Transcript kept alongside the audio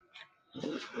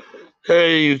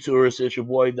Hey, you tourists, it's your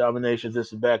boy Dominations.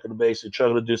 This is Back in the Basic.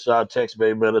 Chuck to this side, text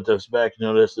baby, man. Text back. You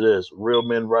know, this it is. Real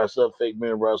men rise up, fake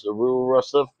men rise up, rule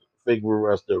rise up, fake rule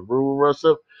rise up, rule rise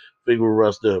up, fake rule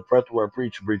rise up. Press the word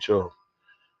preach, breach on.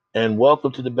 And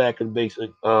welcome to the Back of the Basic.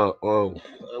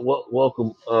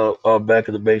 Welcome, Back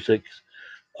of the Basics,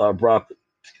 Brock,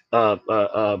 Back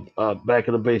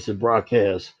of the Basic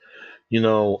broadcast. I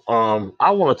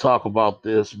want to talk about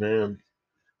this, man.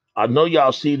 I know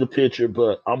y'all see the picture,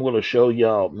 but I'm gonna show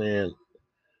y'all, man.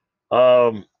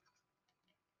 Um,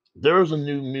 there's a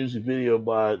new music video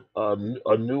by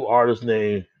a new artist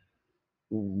named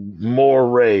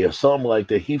Moray or something like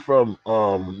that. He from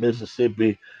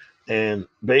Mississippi, and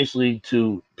basically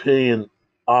to paying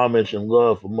homage and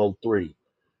love for Mo three.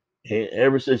 And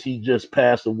ever since he just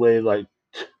passed away, like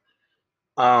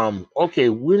okay,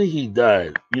 when did he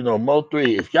die? You know, Mo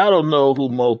three. If y'all don't know who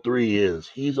Mo three is,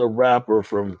 he's a rapper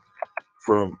from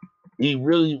he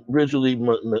really originally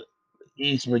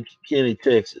East McKinney,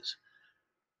 Texas.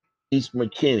 East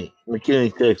McKinney,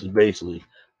 Texas, basically.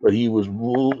 But he was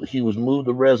moved. He was moved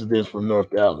to residence from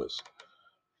North Dallas.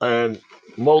 And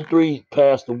Mo three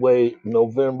passed away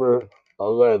November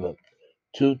 11th,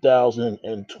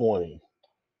 2020.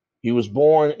 He was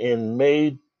born in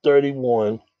May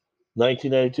 31,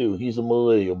 1992. He's a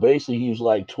millennial. Basically, he was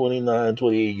like 29,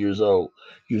 28 years old.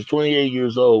 He was 28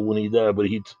 years old when he died, but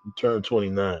he turned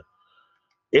 29.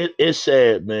 It's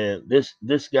sad, man.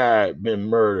 This guy been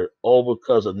murdered all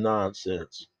because of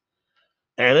nonsense.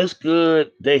 And it's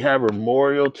good they have a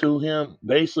memorial to him,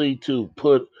 basically to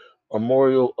put a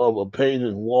memorial of a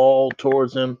painted wall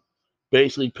towards him,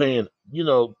 basically paying,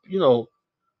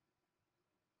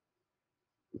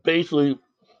 basically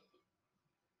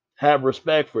have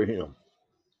respect for him.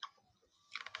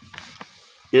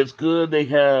 It's good they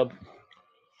have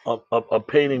a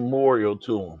painting memorial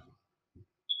to him.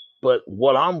 But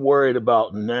what I'm worried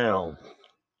about now,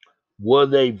 will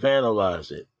they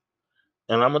vandalize it?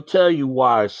 And I'm gonna tell you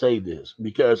why I say this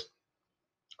because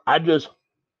I just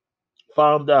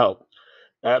found out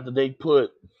after they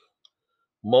put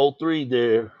Mo three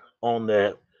there on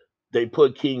that, they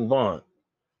put King Von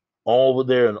over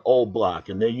there in Old Block,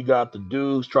 and then you got the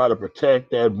dudes try to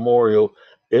protect that memorial.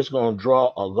 It's going to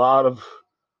draw a lot of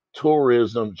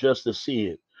tourism just to see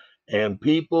it. And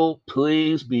people,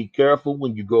 please be careful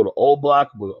when you go to Old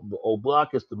Block. Old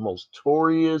Block is the most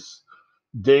tourist,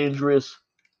 dangerous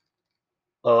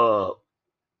uh,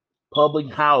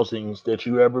 public housings that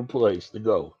you ever place to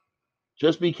go.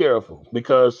 Just be careful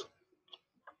because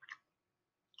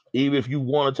even if you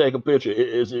want to take a picture,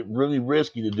 is it really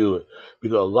risky to do it?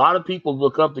 Because a lot of people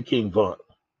look up to King Von.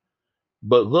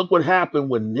 But look what happened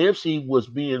when Nipsey was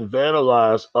being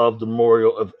vandalized of the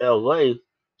memorial of LA.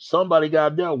 Somebody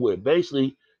got dealt with.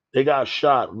 Basically, they got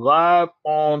shot live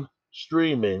on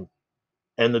streaming,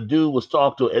 and the dude was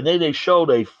talked to, and then they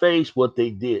showed a face what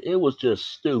they did. It was just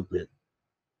stupid.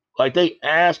 Like they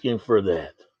asking for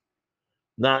that.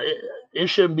 Now it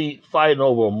shouldn't be fighting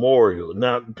over a memorial.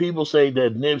 Now people say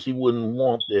that Nipsey wouldn't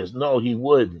want this. No, he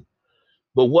wouldn't.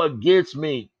 But what gets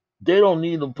me, they don't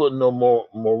need to put no more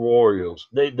memorials.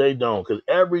 They don't, because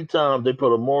every time they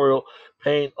put a memorial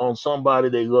paint on somebody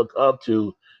they look up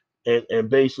to, and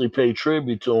basically pay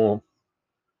tribute to them,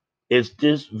 it's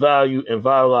disvalue and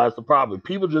vitalize the property.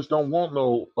 People just don't want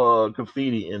no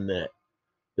graffiti in that.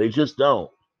 They just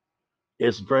don't.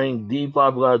 It's bring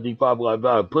depopulate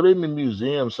value. Put it in a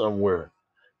museum somewhere.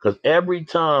 Because every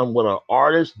time when an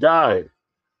artist died,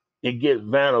 it get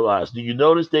vandalized. Do you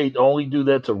notice they only do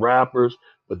that to rappers,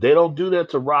 but they don't do that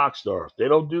to rock stars. They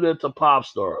don't do that to pop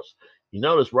stars. You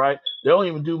notice, right? They don't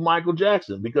even do Michael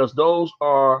Jackson because those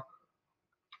are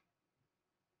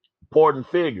important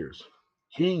figures.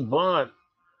 King Von,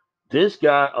 this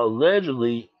guy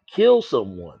allegedly killed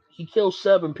someone. He killed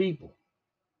 7 people.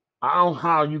 I don't know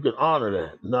how you can honor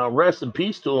that. Now, rest in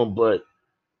peace to him, but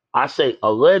I say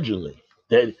allegedly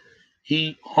that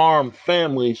he harmed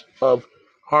families of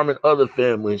harming other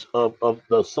families of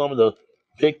some of the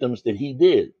victims that he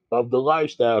did, of the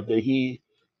lifestyle that he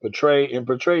portrayed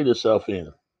himself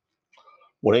in.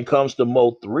 When it comes to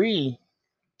Mo 3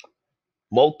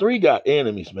 got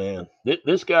enemies, man.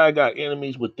 This guy got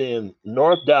enemies within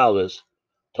North Dallas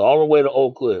to all the way to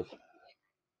Oak Cliff.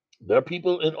 There are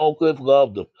people in Oak Cliff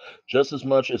loved him just as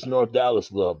much as North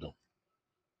Dallas loved him.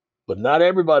 But not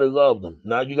everybody loved him.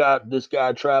 Now you got this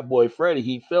guy, Trap Boy Freddy.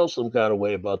 He felt some kind of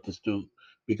way about this dude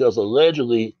because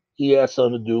allegedly he had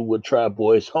something to do with Trap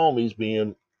Boy's homies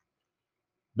being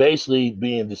basically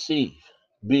being deceived,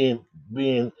 being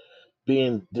being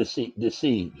being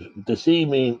deceived.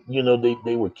 Deceived mean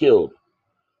they were killed.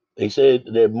 They said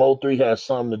that Mo 3 has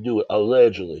something to do with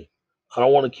allegedly. I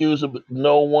don't want to accuse of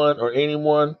no one or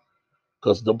anyone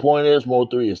because the point is Mo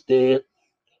 3 is dead.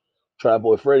 Trap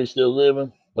Boy Freddy's still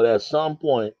living. But at some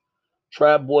point,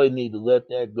 Trap Boy need to let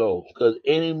that go because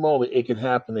any moment it can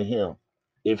happen to him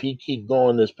if he keep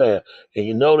going this path. And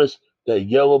you notice that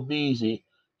Yellow Beezy,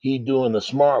 he doing the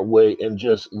smart way and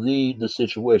just leave the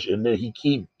situation. And then he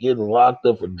keep getting locked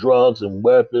up for drugs and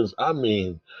weapons. I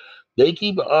mean, they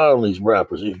keep an eye on these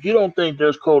rappers. If you don't think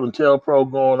there's Code and Tell Pro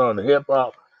going on in hip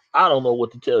hop, I don't know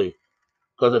what to tell you.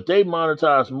 Because if they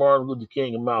monetize Martin Luther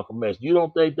King and Malcolm X, you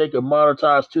don't think they could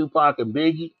monetize Tupac and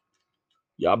Biggie?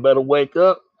 Y'all better wake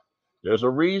up. There's a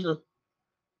reason.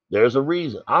 There's a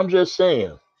reason. I'm just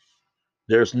saying,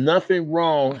 there's nothing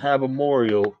wrong have a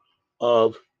memorial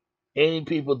of any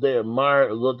people they admire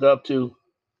or look up to.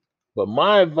 But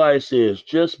my advice is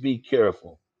just be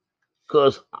careful.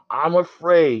 Because I'm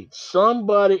afraid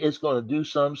somebody is going to do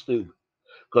something stupid.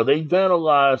 Because they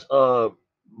vandalized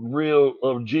real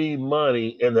of G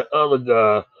Money and the other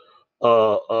guy,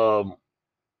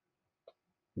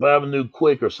 Avenue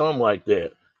Quick or something like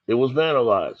that. It was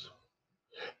vandalized.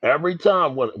 Every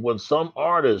time when some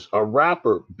artist, a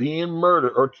rapper being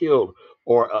murdered or killed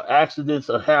or accidents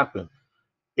happen,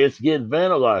 it's getting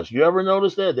vandalized. You ever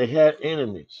notice that? They had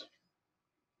enemies.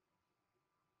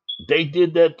 They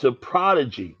did that to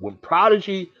Prodigy. When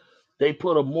Prodigy, they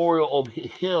put a memorial of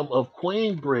him of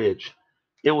Queensbridge,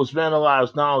 it was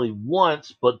vandalized not only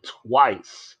once, but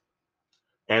twice.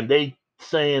 And they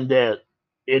saying that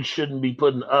it shouldn't be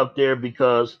put up there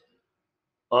because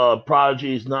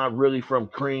Prodigy is not really from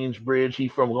Queensbridge.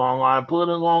 He's from Long Island. Put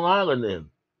in Long Island then.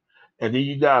 And then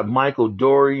you got Michael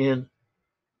Dorian.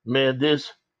 Man,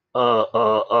 this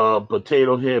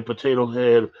potato head,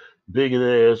 big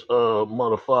ass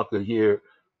motherfucker here,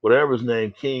 whatever his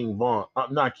name, King Von,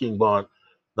 not King Von,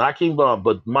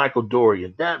 but Michael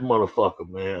Dorian. That motherfucker,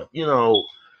 man.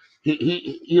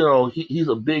 He's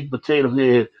a big potato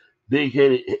head, big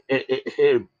headed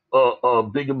head,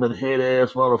 biggerman head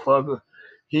ass motherfucker.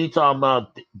 He talking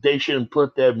about they shouldn't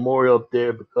put that memorial up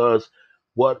there because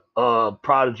what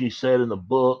Prodigy said in the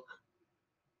book.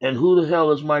 And who the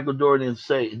hell is Michael Jordan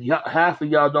say? Half of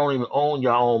y'all don't even own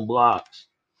your own blocks.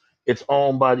 It's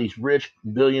owned by these rich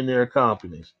billionaire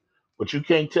companies. But you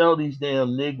can't tell these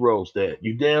damn Negroes that.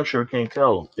 You damn sure can't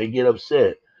tell them. They get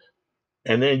upset.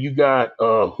 And then you got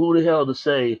who the hell to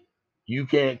say you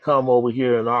can't come over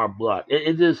here in our block?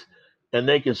 It just and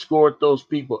they can escort those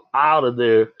people out of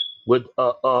there with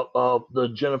the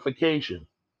gentrification.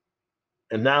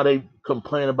 And now they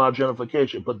complain about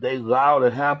gentrification, but they allow it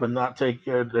to happen, not take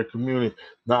care of their community,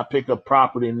 not pick up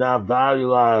property, not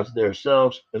valorize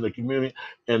themselves in the community,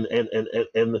 and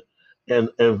and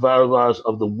valorize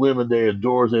of the women they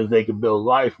adore and they can build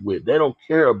life with. They don't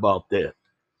care about that.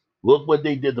 Look what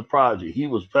they did to Prodigy. He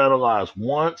was vandalized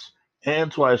once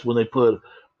and twice when they put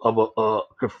a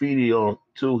graffiti on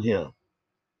to him.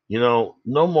 No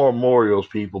more memorials,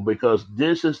 people, because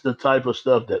this is the type of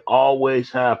stuff that always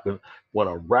happens when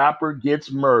a rapper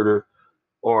gets murdered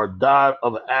or died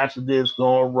of accidents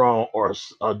going wrong or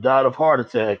died of heart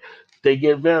attack. They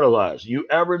get vandalized. You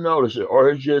ever notice it, or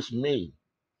it's just me?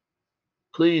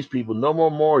 Please, people, no more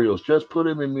memorials. Just put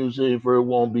them in museums where it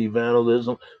won't be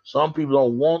vandalism. Some people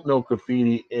don't want no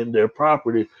graffiti in their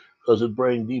property because it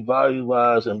brings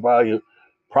devalues and value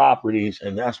properties,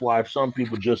 and that's why some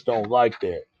people just don't like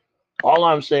that. All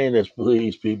I'm saying is,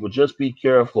 please, people, just be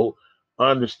careful.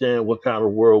 Understand what kind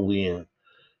of world we in.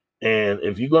 And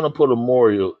if you're gonna put a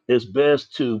memorial, it's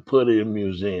best to put it in a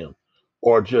museum,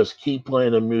 or just keep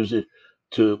playing the music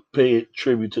to pay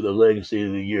tribute to the legacy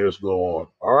of the years go on.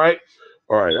 All right.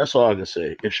 That's all I can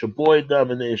say. It's your boy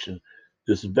Domination.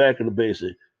 This is back in the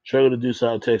basic. Try to do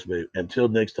sound text, baby. Until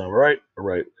next time. All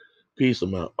right. Peace,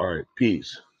 I'm out. All right,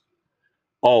 peace.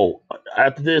 Oh,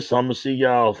 after this, I'm gonna see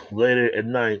y'all later at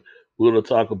night. We're gonna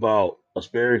talk about a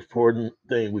very important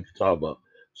thing we can talk about.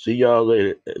 See y'all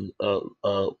later,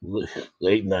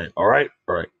 late night. All right,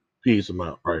 peace. I'm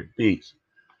out. All right, peace.